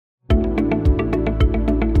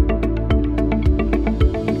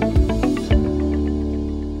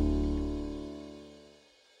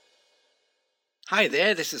Hi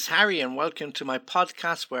there, this is Harry and welcome to my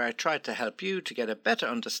podcast where I try to help you to get a better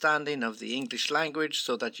understanding of the English language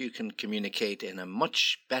so that you can communicate in a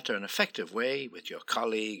much better and effective way with your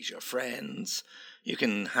colleagues, your friends. You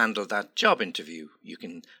can handle that job interview. You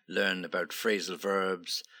can learn about phrasal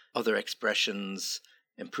verbs, other expressions,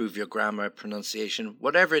 improve your grammar, pronunciation,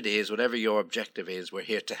 whatever it is, whatever your objective is, we're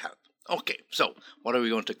here to help. Okay, so what are we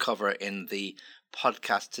going to cover in the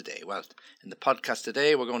podcast today? Well, in the podcast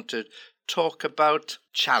today, we're going to talk about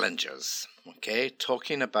challenges. Okay,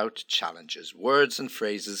 talking about challenges, words and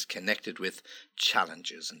phrases connected with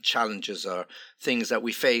challenges. And challenges are things that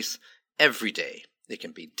we face every day. They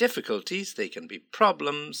can be difficulties, they can be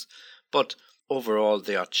problems, but overall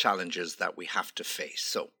they are challenges that we have to face.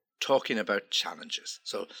 So, talking about challenges.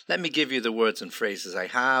 So, let me give you the words and phrases I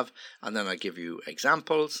have, and then I'll give you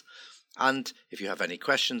examples. And if you have any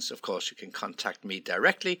questions, of course, you can contact me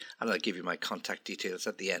directly and I'll give you my contact details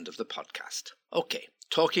at the end of the podcast. Okay,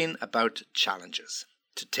 talking about challenges.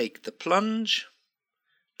 To take the plunge,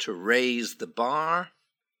 to raise the bar,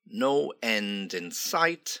 no end in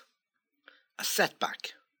sight, a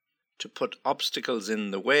setback, to put obstacles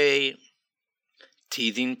in the way,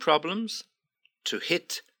 teething problems, to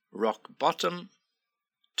hit rock bottom,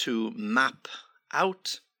 to map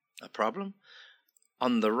out a problem,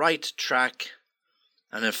 on the right track,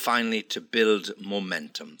 and then finally to build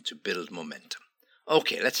momentum,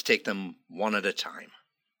 Okay, let's take them one at a time.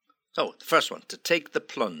 So, the first one, to take the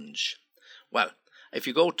plunge. Well, if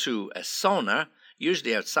you go to a sauna,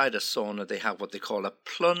 usually outside a sauna they have what they call a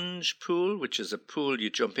plunge pool, which is a pool you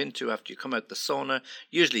jump into after you come out the sauna,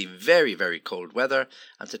 usually very, very cold weather,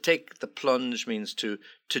 and to take the plunge means to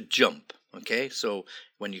jump. Okay, so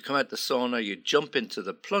when you come out the sauna, you jump into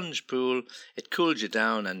the plunge pool, it cools you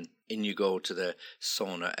down, and in you go to the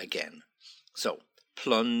sauna again. So,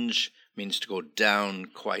 plunge means to go down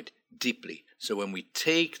quite deeply. So when we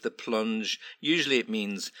take the plunge, usually it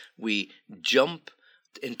means we jump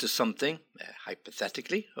into something,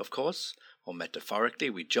 hypothetically, of course, or metaphorically,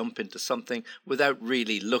 we jump into something without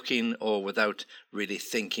really looking or without really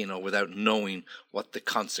thinking or without knowing what the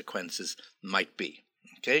consequences might be.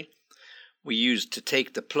 Okay? We use to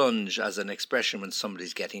take the plunge as an expression when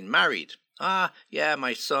somebody's getting married. Yeah,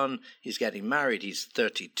 my son, he's getting married. He's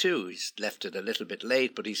 32. He's left it a little bit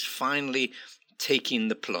late, but he's finally taking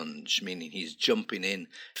the plunge, meaning he's jumping in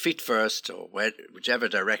feet first or whichever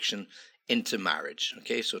direction into marriage.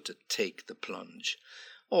 Okay, so to take the plunge.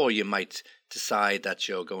 Or you might decide that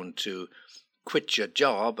you're going to quit your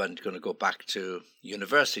job and going to go back to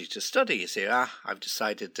university to study. You say, I've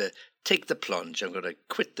decided to take the plunge. I'm going to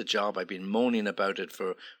quit the job. I've been moaning about it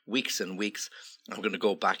for weeks and weeks. I'm going to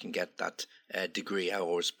go back and get that degree I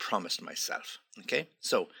always promised myself. Okay,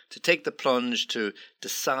 so to take the plunge, to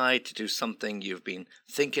decide to do something you've been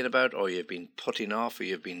thinking about or you've been putting off or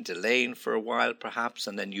you've been delaying for a while perhaps,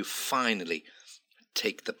 and then you finally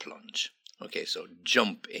take the plunge. Okay, so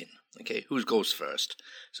jump in. Okay, who goes first?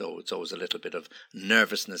 So it's always a little bit of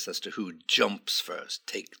nervousness as to who jumps first.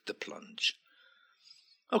 Take the plunge.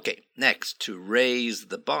 Okay, next, to raise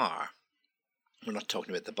the bar. We're not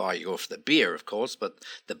talking about the bar you go for the beer, of course, but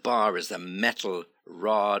the bar is a metal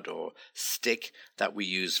rod or stick that we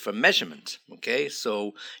use for measurement. Okay,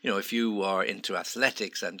 so, if you are into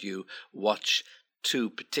athletics and you watch two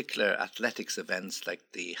particular athletics events like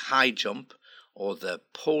the high jump or the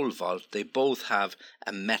pole vault, they both have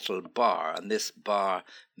a metal bar, and this bar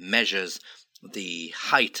measures the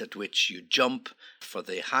height at which you jump for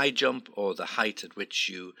the high jump or the height at which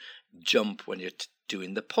you jump when you're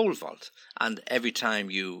doing the pole vault. And every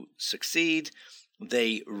time you succeed,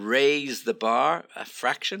 they raise the bar a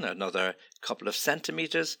fraction, another couple of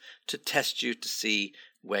centimeters, to test you to see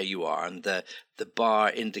where you are. And the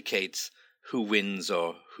bar indicates who wins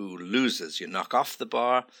or who loses. You knock off the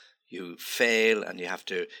bar, you fail, and you have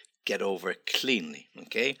to get over it cleanly.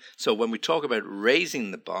 Okay, so when we talk about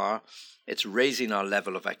raising the bar, it's raising our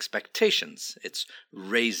level of expectations. It's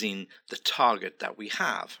raising the target that we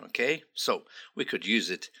have. Okay, so we could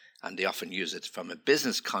use it, and they often use it from a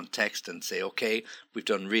business context and say, okay, we've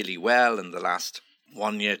done really well in the last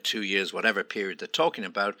 1 year, 2 years, whatever period they're talking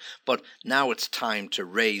about, but now it's time to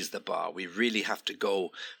raise the bar. We really have to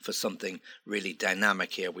go for something really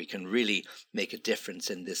dynamic here. We can really make a difference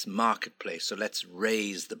in this marketplace, so let's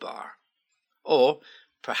raise the bar. Or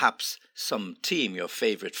perhaps some team, your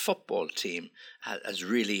favorite football team, has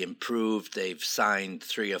really improved. They've signed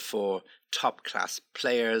 3 or 4 top-class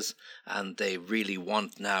players, and they really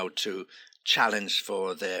want now to challenge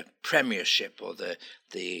for the Premiership or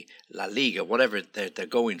the La Liga, whatever they're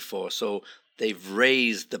going for. So they've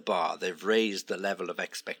raised the bar, they've raised the level of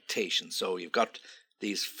expectation. So you've got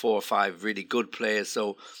these 4 or 5 really good players.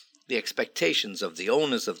 So the expectations of the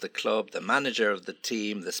owners of the club, the manager of the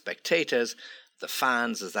team, the spectators, the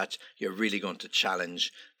fans, is that you're really going to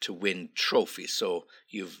challenge to win trophies. So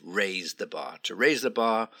you've raised the bar. To raise the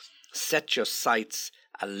bar, set your sights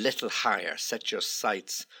a little higher. Set your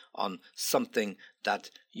sights on something that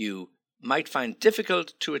you might find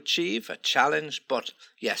difficult to achieve, a challenge, but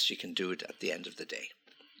yes, you can do it at the end of the day.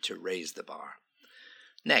 To raise the bar.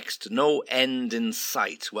 Next, no end in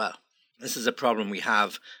sight. Well, this is a problem we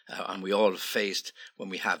have, and we all faced when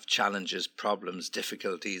we have challenges, problems,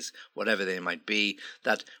 difficulties, whatever they might be,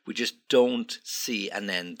 that we just don't see an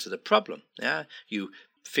end to the problem. Yeah, you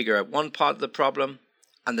figure out one part of the problem,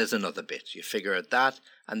 and there's another bit. You figure out that,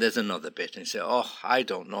 and there's another bit. And you say, oh, I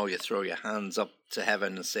don't know. You throw your hands up to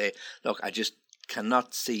heaven and say, look, I just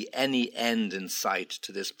cannot see any end in sight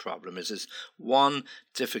to this problem. It is one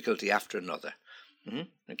difficulty after another.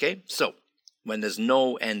 Okay, so when there's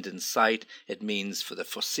no end in sight, it means for the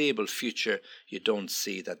foreseeable future, you don't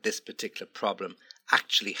see that this particular problem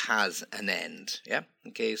actually has an end. Yeah,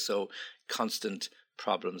 okay, so constant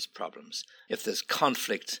problems. If there's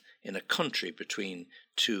conflict in a country between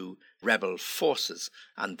 2 rebel forces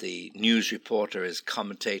and the news reporter is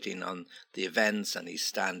commentating on the events and he's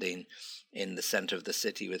standing in the center of the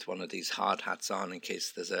city with one of these hard hats on in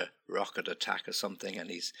case there's a rocket attack or something, and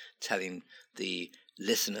he's telling the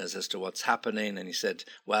listeners as to what's happening, and he said,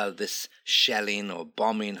 well, this shelling or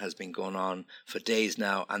bombing has been going on for days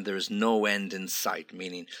now and there is no end in sight,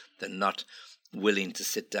 meaning they're not willing to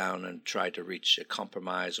sit down and try to reach a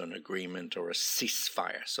compromise or an agreement or a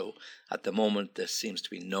ceasefire. So at the moment there seems to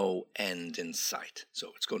be no end in sight,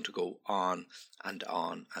 so it's going to go on and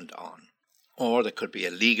on and on. Or there could be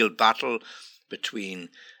a legal battle between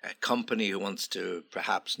a company who wants to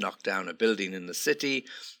perhaps knock down a building in the city,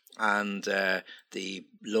 and the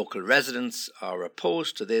local residents are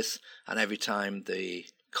opposed to this, and every time the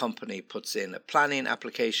company puts in a planning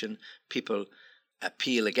application, people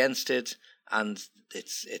appeal against it, and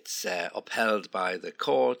it's upheld by the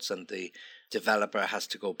courts, and the developer has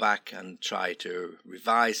to go back and try to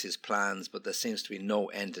revise his plans, but there seems to be no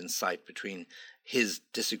end in sight between his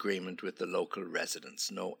disagreement with the local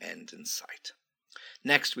residents. No end in sight.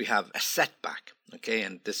 Next, we have a setback. Okay,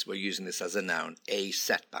 and we're using this as a noun, a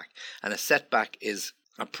setback. And a setback is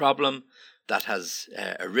a problem that has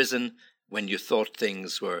arisen when you thought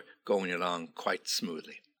things were going along quite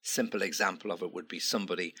smoothly. Simple example of it would be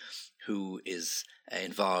somebody who is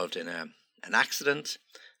involved in an accident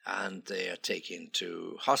and they are taken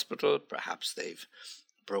to hospital. Perhaps they've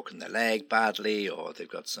broken their leg badly or they've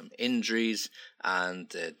got some injuries, and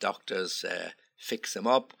the doctors fix them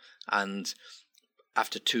up, and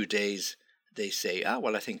after 2 days they say,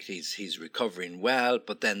 well, I think he's recovering well,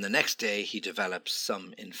 but then the next day he develops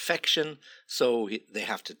some infection, so they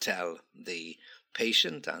have to tell the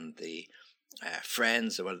patient and the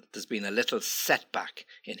friends, well, there's been a little setback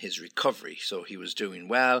in his recovery. So he was doing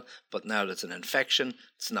well, but now there's an infection.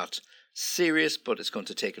 It's not serious, but it's going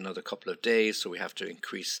to take another couple of days, so we have to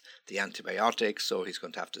increase the antibiotics, so he's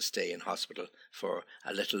going to have to stay in hospital for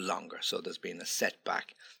a little longer. So there's been a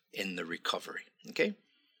setback in the recovery. Okay.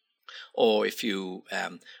 Or if you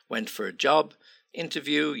went for a job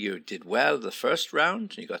interview, you did well the first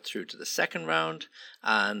round, you got through to the second round,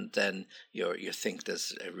 and then you think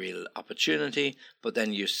there's a real opportunity, but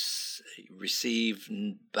then you receive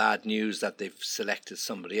bad news that they've selected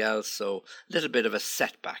somebody else. So a little bit of a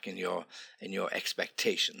setback in your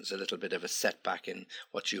expectations, a little bit of a setback in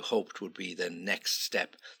what you hoped would be the next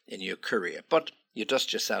step in your career. But you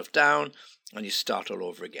dust yourself down and you start all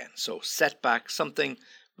over again. So setback, something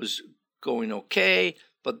was going okay,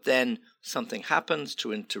 but then something happens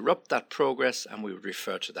to interrupt that progress, and we would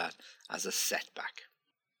refer to that as a setback.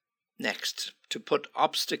 Next, to put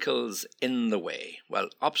obstacles in the way. Well,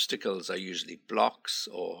 obstacles are usually blocks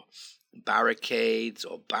or barricades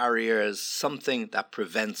or barriers, something that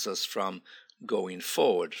prevents us from going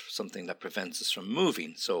forward, something that prevents us from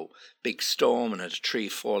moving. So, big storm and a tree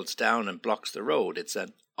falls down and blocks the road. It's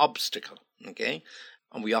an obstacle, okay?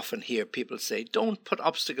 And we often hear people say, don't put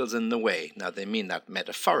obstacles in the way. Now, they mean that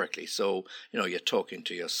metaphorically. So, you're talking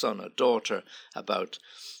to your son or daughter about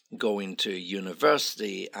going to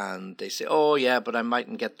university, and they say, oh, yeah, but I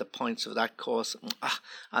mightn't get the points of that course.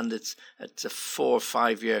 And it's a 4 or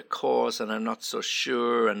 5 year course, and I'm not so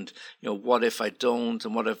sure. And, what if I don't?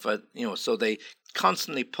 And what if I, so they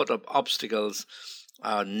constantly put up obstacles,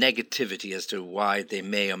 negativity as to why they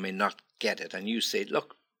may or may not get it. And you say,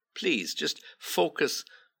 look, please just focus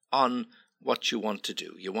on what you want to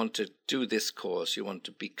do. You want to do this course. You want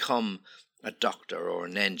to become a doctor or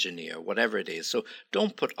an engineer, whatever it is. So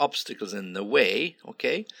don't put obstacles in the way,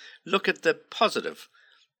 okay? Look at the positive.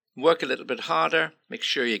 Work a little bit harder, make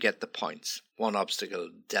sure you get the points. One obstacle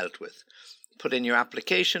dealt with. Put in your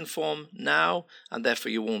application form now, and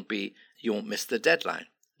therefore you won't miss the deadline.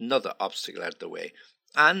 Another obstacle out of the way.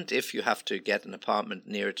 And if you have to get an apartment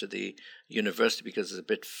nearer to the university because it's a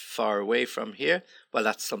bit far away from here, well,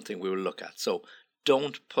 that's something we will look at. So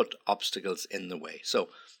don't put obstacles in the way. So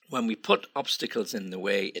when we put obstacles in the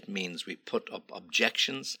way, it means we put up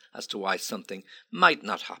objections as to why something might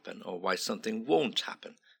not happen or why something won't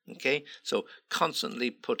happen. Okay, so constantly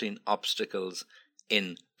putting obstacles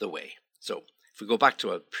in the way. So if we go back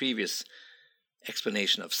to our previous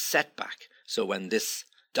explanation of setback, so when this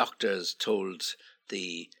doctors told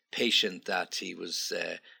the patient that he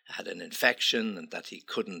had an infection and that he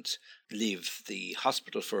couldn't leave the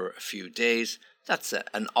hospital for a few days, that's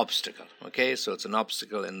an obstacle. Okay, so it's an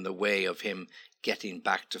obstacle in the way of him getting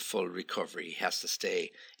back to full recovery. He has to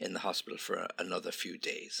stay in the hospital for another few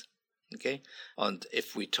days. Okay, and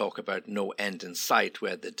if we talk about no end in sight,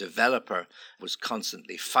 where the developer was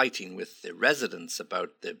constantly fighting with the residents about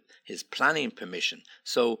his planning permission,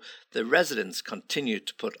 so the residents continued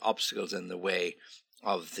to put obstacles in the way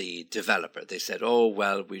of the developer. They said, oh,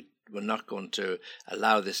 well, we're not going to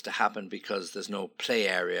allow this to happen because there's no play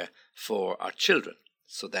area for our children.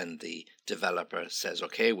 So then the developer says,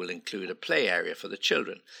 okay, we'll include a play area for the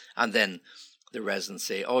children. And then the residents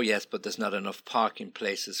say, oh yes, but there's not enough parking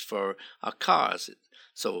places for our cars.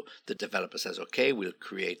 So the developer says, okay, we'll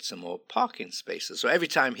create some more parking spaces. So every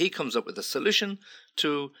time he comes up with a solution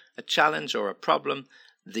to a challenge or a problem,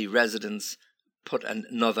 the residents put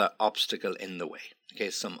another obstacle in the way.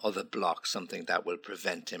 Okay, some other block, something that will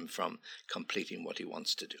prevent him from completing what he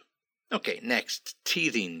wants to do. Okay, next,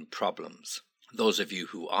 teething problems. Those of you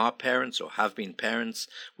who are parents or have been parents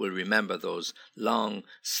will remember those long,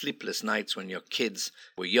 sleepless nights when your kids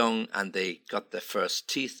were young and they got their first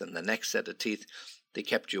teeth and the next set of teeth. They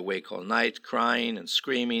kept you awake all night, crying and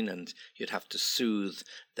screaming, and you'd have to soothe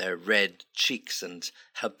their red cheeks and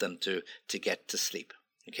help them to get to sleep.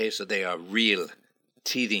 Okay, so they are real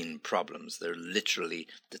teething problems. They're literally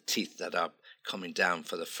the teeth that are coming down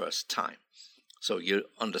for the first time. So you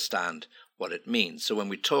understand what it means. So when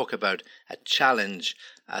we talk about a challenge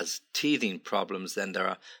as teething problems, then there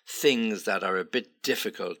are things that are a bit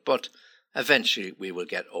difficult, but eventually we will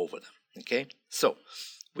get over them. Okay? So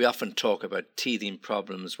we often talk about teething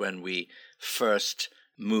problems when we first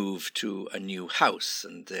move to a new house,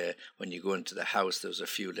 and when you go into the house, there's a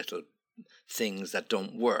few little things that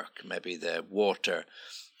don't work. Maybe the water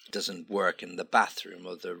doesn't work in the bathroom,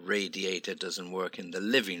 or the radiator doesn't work in the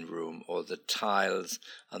living room, or the tiles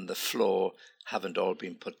on the floor haven't all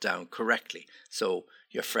been put down correctly. So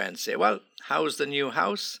your friends say, well, how's the new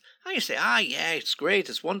house? And you say, yeah, it's great,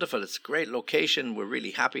 it's wonderful, it's a great location, we're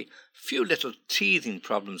really happy. Few little teething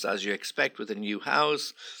problems as you expect with a new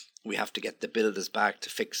house. We have to get the builders back to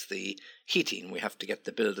fix the heating. We have to get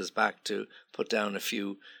the builders back to put down a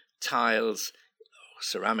few tiles,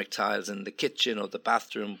 ceramic tiles in the kitchen or the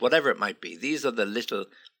bathroom, whatever it might be. These are the little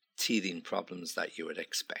teething problems that you would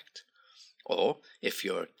expect. Or if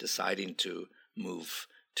you're deciding to move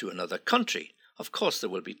to another country, of course there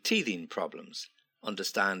will be teething problems.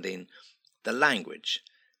 Understanding the language,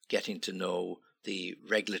 getting to know the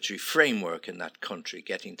regulatory framework in that country,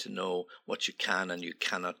 getting to know what you can and you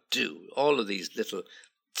cannot do. All of these little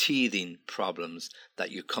teething problems that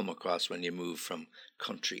you come across when you move from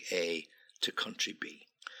country A to country B.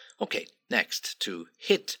 Okay, next, to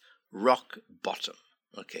hit rock bottom.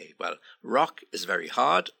 Okay, well, rock is very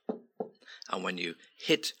hard, and when you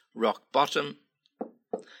hit rock bottom,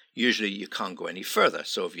 usually you can't go any further.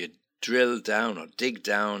 So if you drill down or dig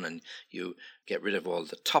down and you get rid of all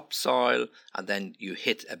the topsoil, and then you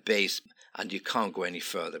hit a base and you can't go any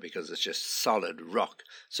further because it's just solid rock.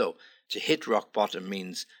 So to hit rock bottom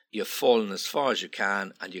means you've fallen as far as you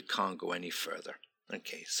can and you can't go any further.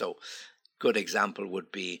 Okay, so good example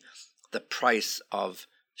would be the price of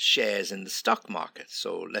shares in the stock market.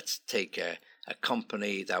 So let's take a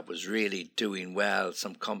company that was really doing well,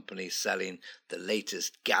 some company selling the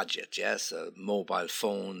latest gadget, yes, a mobile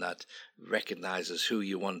phone that recognizes who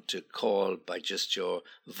you want to call by just your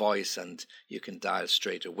voice and you can dial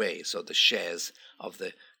straight away. So the shares of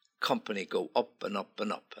the company go up and up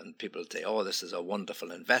and up, and people say, oh, this is a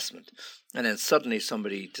wonderful investment. And then suddenly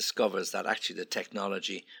somebody discovers that actually the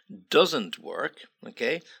technology doesn't work.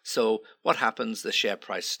 Okay, so what happens? The share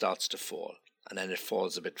price starts to fall, and then it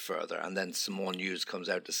falls a bit further, and then some more news comes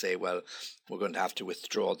out to say, well, we're going to have to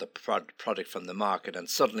withdraw the product from the market, and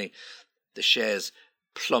suddenly the shares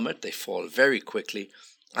plummet, they fall very quickly,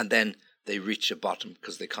 and then they reach a bottom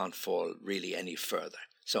because they can't fall really any further.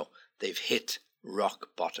 So they've hit rock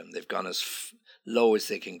bottom. They've gone as low as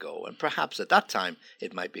they can go. And perhaps at that time,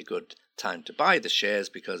 it might be a good time to buy the shares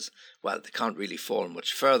because, well, they can't really fall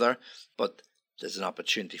much further, but there's an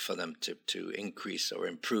opportunity for them to increase or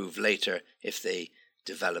improve later if they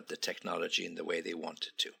develop the technology in the way they want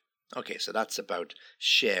it to. Okay, so that's about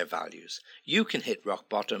share values. You can hit rock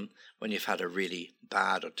bottom when you've had a really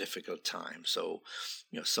bad or difficult time. So,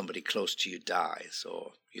 somebody close to you dies,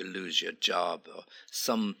 or you lose your job, or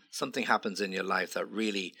something happens in your life that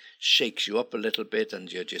really shakes you up a little bit, and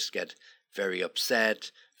you just get very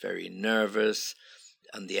upset, very nervous,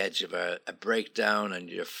 on the edge of a breakdown, and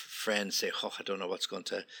your friends say, I don't know what's going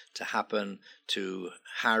to happen to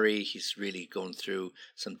Harry. He's really going through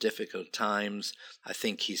some difficult times. I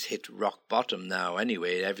think he's hit rock bottom now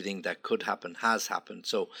anyway. Everything that could happen has happened.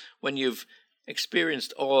 So when you've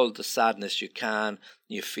experienced all the sadness you can,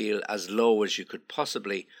 you feel as low as you could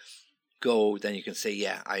possibly go, then you can say,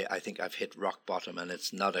 I think I've hit rock bottom, and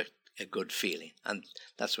it's not a good feeling. And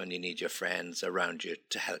that's when you need your friends around you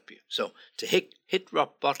to help you. So to hit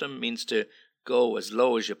rock bottom means to go as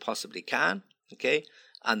low as you possibly can, okay?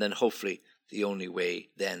 And then hopefully the only way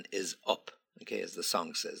then is up, okay? As the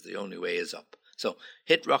song says, the only way is up. So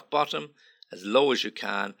hit rock bottom as low as you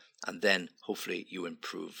can, and then hopefully you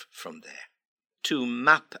improve from there. To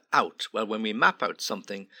map out, well, when we map out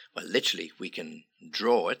something, well, literally we can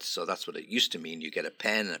draw it. So that's what it used to mean. You get a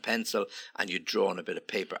pen and a pencil and you draw on a bit of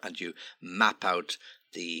paper and you map out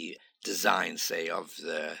the design, say, of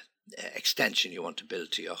the extension you want to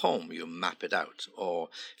build to your home. You map it out. Or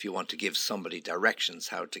if you want to give somebody directions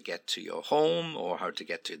how to get to your home or how to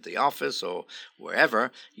get to the office or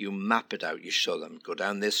wherever, you map it out. You show them, go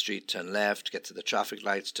down this street, turn left, get to the traffic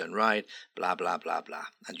lights, turn right, blah, blah, blah, blah.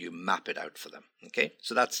 And you map it out for them. Okay,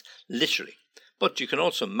 so that's literally. But you can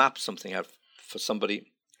also map something out for somebody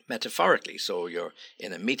metaphorically. So you're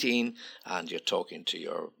in a meeting and you're talking to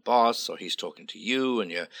your boss, or he's talking to you, and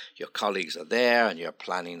your colleagues are there, and you're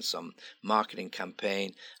planning some marketing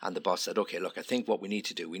campaign, and the boss said, okay, look, I think what we need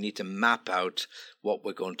to do, we need to map out what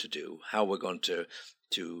we're going to do, how we're going to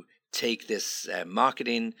take this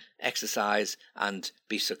marketing exercise and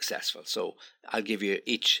be successful. So I'll give you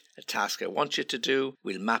each a task I want you to do.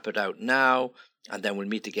 We'll map it out now, and then we'll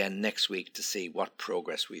meet again next week to see what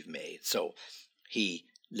progress we've made. So he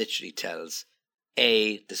literally tells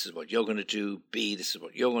A, this is what you're going to do, B, this is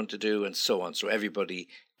what you're going to do, and so on. So everybody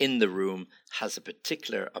in the room has a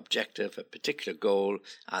particular objective, a particular goal,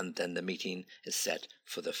 and then the meeting is set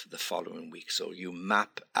for the following week. So you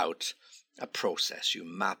map out a process, you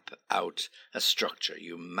map out a structure,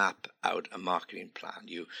 you map out a marketing plan,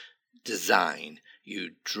 you design,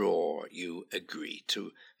 you draw, you agree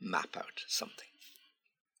to map out something.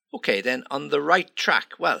 Okay, then on the right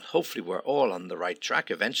track. Well, hopefully we're all on the right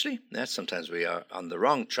track eventually. Sometimes we are on the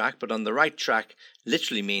wrong track, but on the right track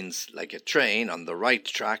literally means like a train. On the right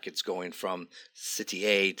track, it's going from city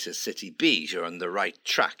A to city B. You're on the right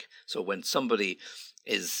track. So when somebody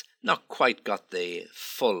is not quite got the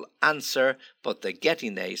full answer, but they're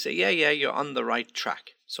getting there, you say, yeah, you're on the right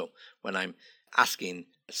track. So when I'm asking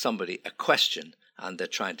somebody a question and they're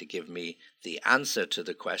trying to give me the answer to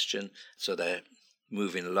the question, so they're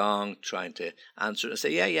moving along, trying to answer it, and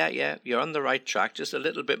say, yeah, you're on the right track, just a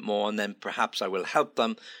little bit more, and then perhaps I will help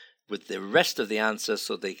them with the rest of the answer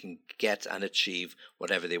so they can get and achieve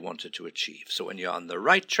whatever they wanted to achieve. So when you're on the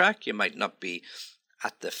right track, you might not be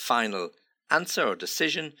at the final answer or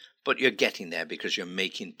decision, but you're getting there because you're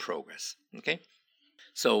making progress. Okay?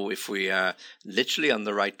 So if we are literally on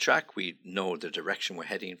the right track, we know the direction we're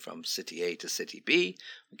heading from city A to city B.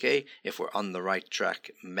 Okay, if we're on the right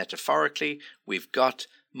track metaphorically, we've got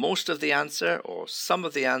most of the answer or some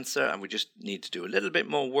of the answer, and we just need to do a little bit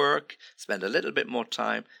more work, spend a little bit more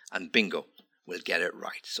time, and bingo, we'll get it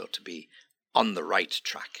right. So to be on the right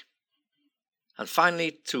track. And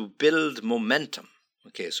finally, to build momentum.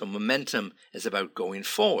 Okay, so momentum is about going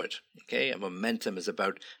forward. Okay, and momentum is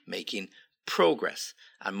about making progress,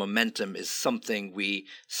 and momentum is something we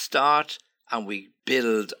start and we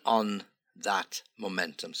build on that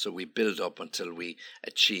momentum. So we build up until we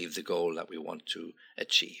achieve the goal that we want to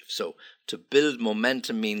achieve. So to build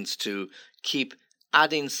momentum means to keep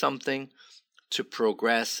adding something to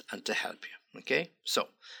progress and to help you. Okay, so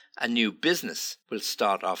a new business will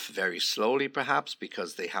start off very slowly, perhaps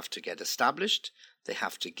because they have to get established. They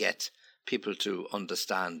have to get people to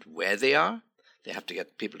understand where they are. They have to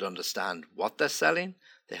get people to understand what they're selling.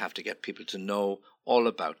 They have to get people to know all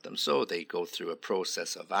about them. So they go through a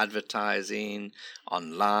process of advertising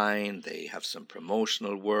online. They have some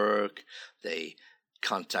promotional work. They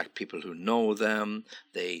contact people who know them.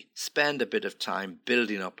 They spend a bit of time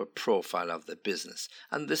building up a profile of the business.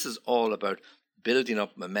 And this is all about building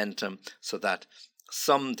up momentum so that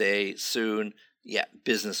someday soon,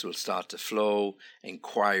 business will start to flow,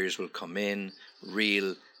 inquiries will come in,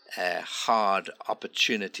 real hard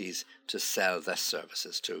opportunities to sell their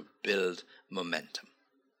services, to build momentum.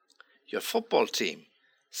 Your football team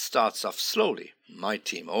starts off slowly. My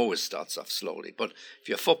team always starts off slowly. But if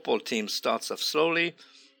your football team starts off slowly,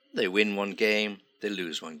 they win one game, they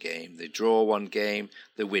lose one game, they draw one game,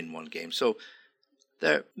 they win one game. So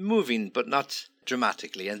they're moving, but not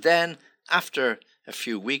dramatically. And then after a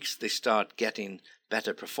few weeks, they start getting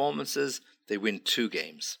better performances. They win 2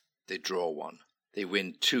 games, they draw 1. They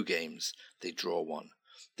win 2 games, they draw 1.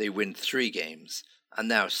 They win 3 games. And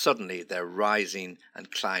now suddenly they're rising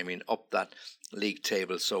and climbing up that league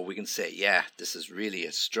table. So we can say, this is really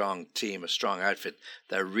a strong team, a strong outfit.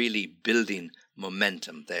 They're really building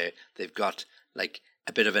momentum. They've got like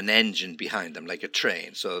a bit of an engine behind them, like a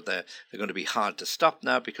train. So they're going to be hard to stop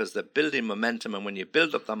now because they're building momentum. And when you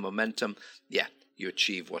build up that momentum, you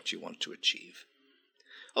achieve what you want to achieve.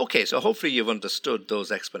 Okay, so hopefully you've understood those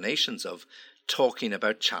explanations of talking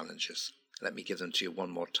about challenges. Let me give them to you one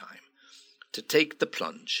more time. To take the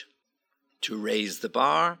plunge, to raise the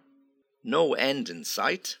bar, no end in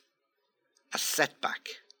sight, a setback,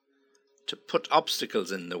 to put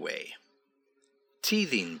obstacles in the way,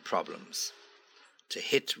 teething problems, to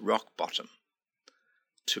hit rock bottom,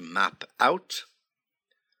 to map out,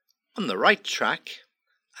 on the right track,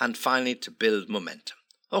 and finally to build momentum.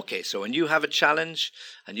 Okay, so when you have a challenge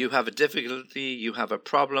and you have a difficulty, you have a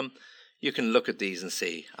problem, you can look at these and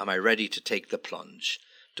say, am I ready to take the plunge?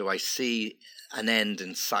 Do I see an end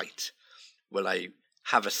in sight? Will I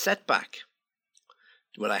have a setback?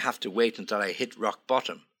 Will I have to wait until I hit rock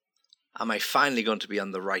bottom? Am I finally going to be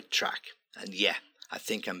on the right track? And I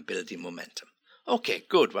think I'm building momentum. Okay,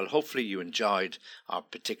 good. Well, hopefully you enjoyed our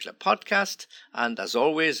particular podcast. And as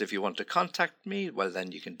always, if you want to contact me, well,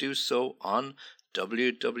 then you can do so on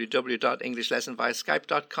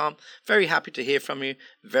www.englishlessonviaskype.com. Very happy to hear from you.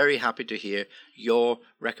 Very happy to hear your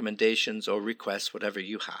recommendations or requests, whatever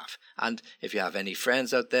you have. And if you have any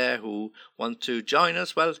friends out there who want to join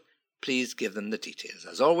us, well, please give them the details.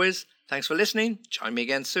 As always, thanks for listening. Join me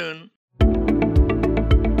again soon.